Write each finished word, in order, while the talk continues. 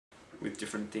with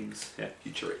different things. Yeah.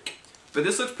 Futuric. But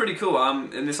this looks pretty cool.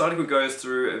 And this article goes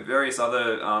through various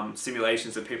other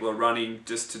simulations that people are running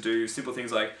just to do simple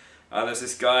things like there's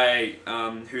this guy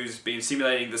who's been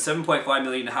simulating the 7.5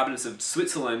 million inhabitants of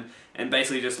Switzerland and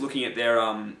basically just looking at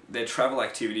their travel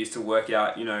activities to work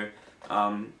out, you know,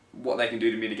 what they can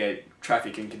do to mitigate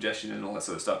traffic and congestion and all that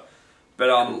sort of stuff.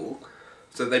 But cool.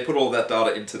 So they put all that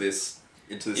data into a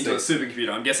supercomputer.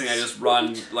 I'm guessing they just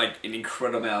run like an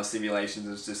incredible amount of simulations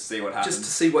and just see what happens. Just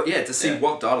to see what,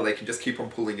 what data they can just keep on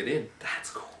pulling it in. That's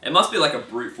cool. It must be like a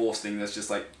brute force thing that's just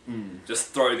like, just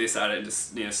throw this at it and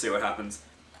just, you know, see what happens.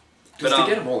 Just to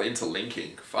get them all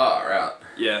interlinking, far out.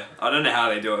 Yeah, I don't know how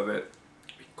they do it, but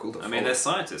cool to I mean, they're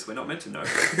scientists. We're not meant to know.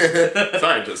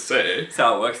 Scientists say. That's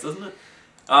how it works, doesn't it?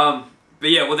 But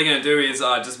yeah, what they're going to do is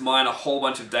just mine a whole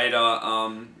bunch of data,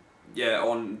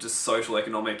 on just social,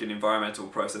 economic, and environmental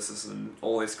processes and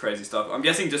all this crazy stuff. I'm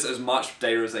guessing just as much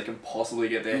data as they can possibly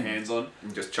get their hands on.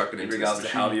 And just chuck it in regards to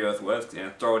how the Earth works. Yeah,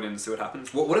 throw it in and see what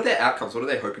happens. What are their outcomes? What are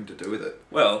they hoping to do with it?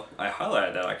 Well, I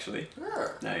highlighted that actually.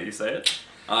 Now you say it.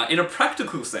 In a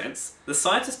practical sense, the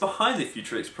scientists behind the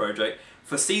Futurics project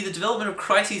foresee the development of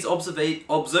crises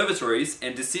observatories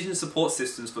and decision support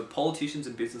systems for politicians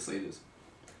and business leaders.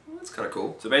 Well, that's kind of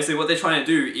cool. So basically what they're trying to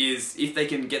do is, if they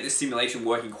can get this simulation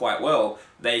working quite well,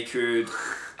 they could,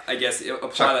 I guess,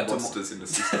 apply that to monsters in the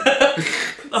system.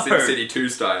 Sin City 2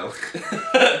 style.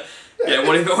 Yeah,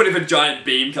 what if a giant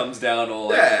beam comes down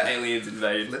or like aliens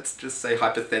invade? Let's just say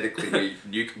hypothetically we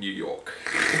nuke New York.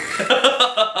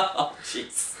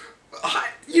 Jeez.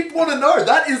 You'd want to know.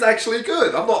 That is actually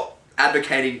good. I'm not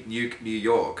advocating nuke New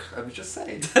York. I'm just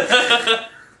saying.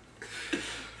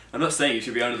 I'm not saying you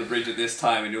should be under the bridge at this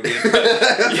time and you'll be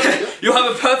you'll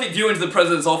have a perfect view into the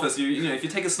president's office. You know, if you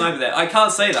take a sniper there. I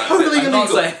can't say that. Totally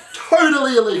illegal.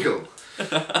 Totally illegal.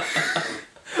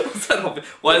 What's that?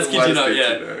 Why does Kid You Know?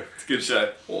 Yeah. It's a good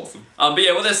show. Awesome. But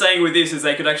yeah, what they're saying with this is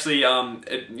they could actually,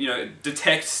 you know,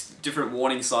 detect different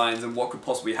warning signs and what could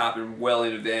possibly happen well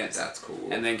in advance. That's cool.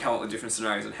 And then come up with different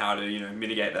scenarios on how to, you know,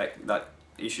 mitigate that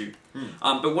issue.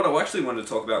 But what I actually wanted to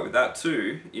talk about with that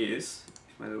too is,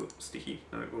 my little sticky,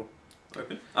 no, it will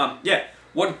open. Yeah,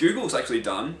 what Google's actually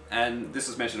done, and this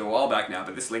was mentioned a while back now,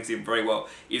 but this links in very well,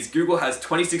 is Google has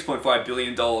 $26.5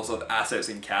 billion of assets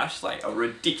in cash, like a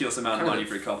ridiculous amount of money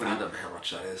for a company. I don't know how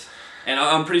much that is. And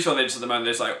I'm pretty sure they're just at the moment,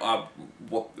 they're just like,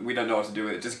 we don't know what to do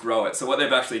with it, just grow it. So what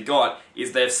they've actually got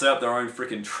is they've set up their own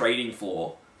freaking trading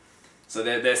floor. So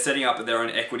they're setting up their own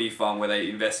equity fund where they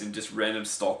invest in just random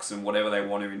stocks and whatever they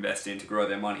want to invest in to grow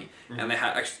their money. And they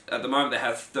have at the moment they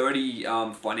have 30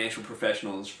 financial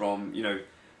professionals from, you know,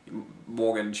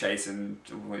 Morgan Chase and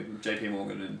JP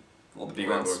Morgan and all the big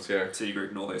ones, Citigroup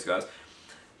and all those guys.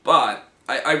 But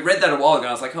I read that a while ago and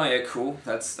I was like, oh yeah, cool,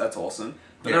 that's awesome.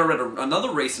 But then I read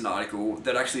another recent article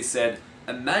that actually said,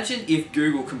 imagine if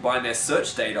Google combined their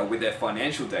search data with their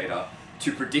financial data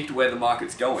to predict where the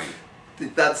market's going.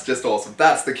 That's just awesome.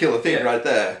 That's the killer thing right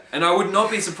there. And I would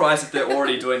not be surprised if they're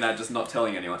already doing that, just not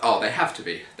telling anyone. Oh, they have to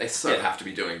be. They have to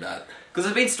be doing that. Because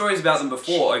there's been stories about them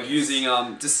before of using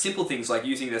just simple things like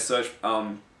using their search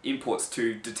inputs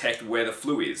to detect where the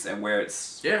flu is and where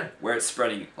it's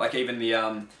spreading. Like even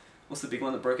the what's the big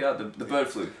one that broke out? The bird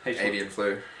flu. Avian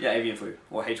flu. Yeah, avian flu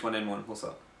or H1N1. What's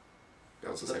that?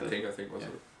 That was the same thing, I think,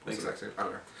 wasn't it? I think so. I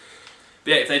don't know.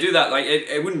 But yeah, if they do that, like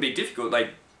it wouldn't be difficult.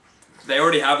 Like they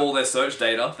already have all their search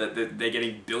data. That they're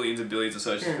getting billions and billions of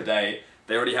searches per day.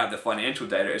 They already have the financial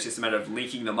data. It's just a matter of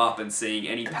linking them up and seeing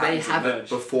any patterns. They have it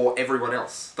before everyone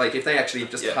else. Like if they actually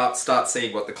just start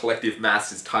seeing what the collective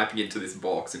mass is typing into this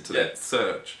box, into that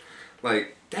search,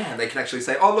 like damn, they can actually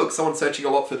say, oh look, someone's searching a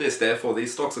lot for this, therefore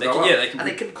these stocks are going up. And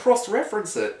they can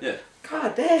cross-reference it. Yeah.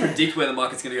 God damn. Predict where the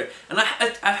market's going to go. And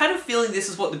I've had a feeling this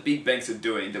is what the big banks are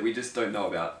doing that we just don't know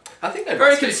about. I think they're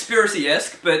very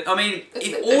conspiracy-esque, but I mean,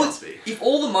 if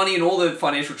all the money and all the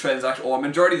financial transactions, or a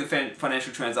majority of the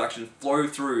financial transactions flow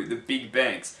through the big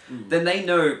banks, then they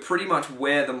know pretty much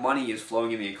where the money is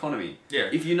flowing in the economy. Yeah.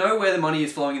 If you know where the money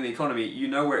is flowing in the economy, you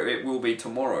know where it will be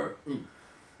tomorrow.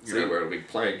 You know where it'll be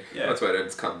playing. Yeah. That's why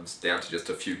it comes down to just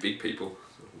a few big people.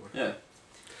 Yeah.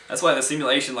 That's why the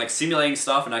simulation, like simulating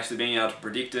stuff and actually being able to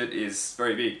predict it is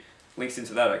very big. Links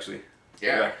into that actually.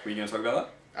 Yeah. Were you going to talk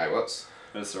about that? I was.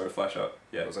 I'm just throw a flash up.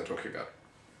 Yeah. What was I talking about?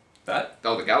 That?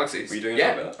 Oh, the galaxies. Were you doing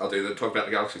talk about that? I'll talk about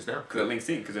the galaxies now. Because it links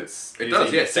in, because it's... It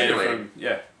does, yeah, simulating.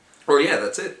 Oh yeah,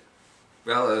 that's it.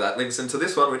 Well, that links into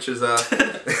this one, which is... segue!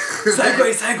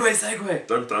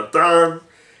 Dun dun dun!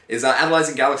 Is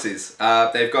analysing galaxies.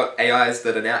 They've got AIs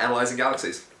that are now analysing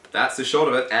galaxies. That's the short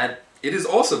of it, and it is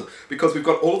awesome because we've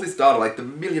got all this data, like the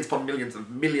millions upon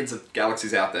millions of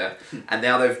galaxies out there, and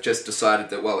now they've just decided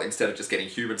that, well, instead of just getting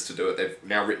humans to do it, they've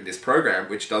now written this program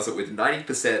which does it with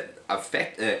 90%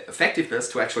 effectiveness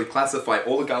to actually classify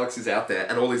all the galaxies out there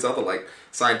and all these other like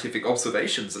scientific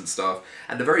observations and stuff.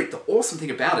 And the awesome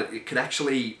thing about it, it can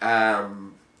actually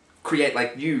create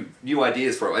like new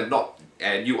ideas for it, and not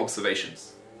new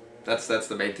observations. That's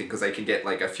the main thing, because they can get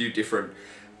like a few different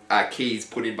keys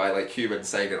put in by like humans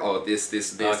saying that, oh, this,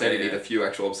 and need a few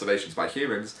actual observations by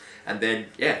humans, and then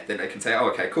then they can say, oh,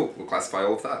 okay, cool, we'll classify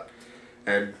all of that.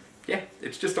 And yeah,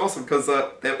 it's just awesome because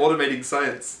they're automating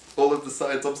science. All of the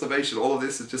science observation, all of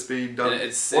this is just being done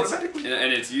automatically.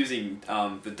 And it's using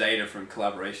the data from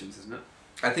collaborations, isn't it?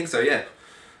 I think so, yeah.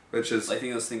 Which is... I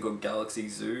think there's this thing called Galaxy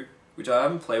Zoo, which I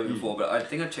haven't played with before, but I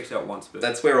think I checked it out once. But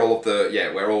that's where all of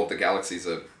the galaxies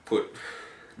are put.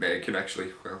 Man, you can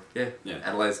actually,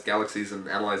 analyze galaxies and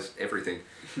analyze everything.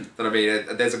 But I mean,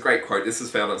 there's a great quote. This is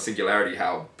found on Singularity,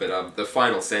 but the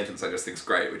final sentence I just think is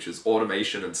great, which is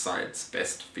automation and science,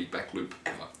 best feedback loop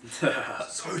ever.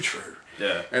 So true.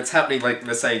 Yeah. And it's happening, like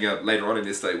we're saying later on in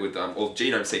this day, with all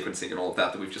genome sequencing and all of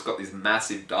that we've just got this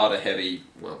massive data-heavy,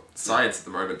 science at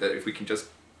the moment, that if we can just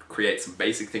create some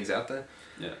basic things out there.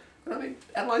 Yeah. I mean,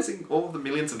 analysing all of the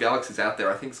millions of galaxies out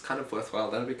there, I think is kind of worthwhile.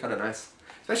 That'd be kind of nice.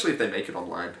 Especially if they make it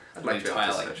online. I'd like to be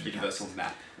able to search universal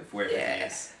map of where everything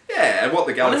is. Yeah, and what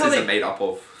the galaxies are made up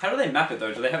of. How do they map it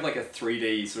though? Do they have like a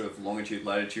 3D sort of longitude,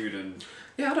 latitude, and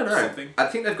I don't know. something? I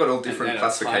think they've got all different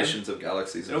classifications of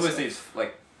galaxies. It almost needs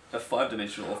like a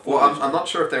 5-dimensional or 4-dimensional. Well, I'm not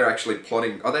sure if they're actually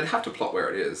plotting... Oh, they'd have to plot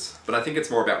where it is. But I think it's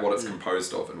more about what it's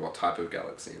composed of and what type of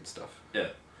galaxy and stuff. Yeah.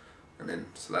 And then,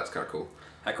 so that's kind of cool.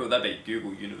 How cool would that be?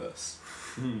 Google Universe.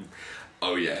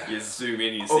 Oh, yeah. You zoom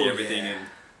in, you see everything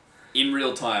in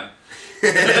real time.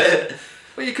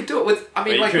 Well, you could do it with... I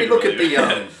mean, like, we look at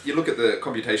the... you look at the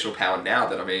computational power now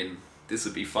that, I mean, this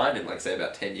would be fine in, like, say,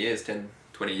 about 10 years, 10,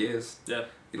 20 years. Yeah.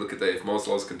 You look at if Moore's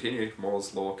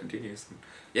law continues...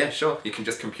 Yeah, sure. You can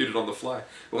just compute it on the fly.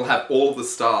 We'll have all the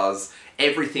stars,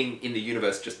 everything in the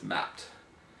universe just mapped.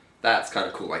 That's kind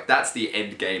of cool. Like, that's the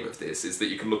end game of this, is that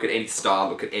you can look at any star,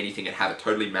 look at anything and have it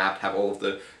totally mapped, have all of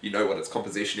the... You know what its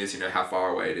composition is, you know how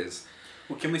far away it is.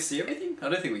 Well, can we see everything? I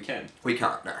don't think we can. We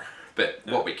can't, no. But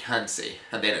what we can see,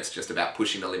 and then it's just about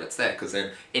pushing the limits there, because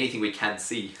then anything we can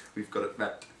see, we've got it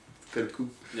mapped. It's kind of cool.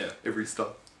 Yeah. Every star.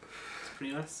 It's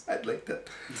pretty nice. I'd like that.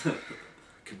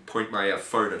 Could point my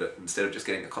phone at it instead of just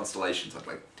getting the constellations. I'd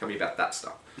like, tell me about that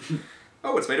stuff.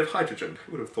 Oh, it's made of hydrogen.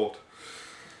 Who would have thought?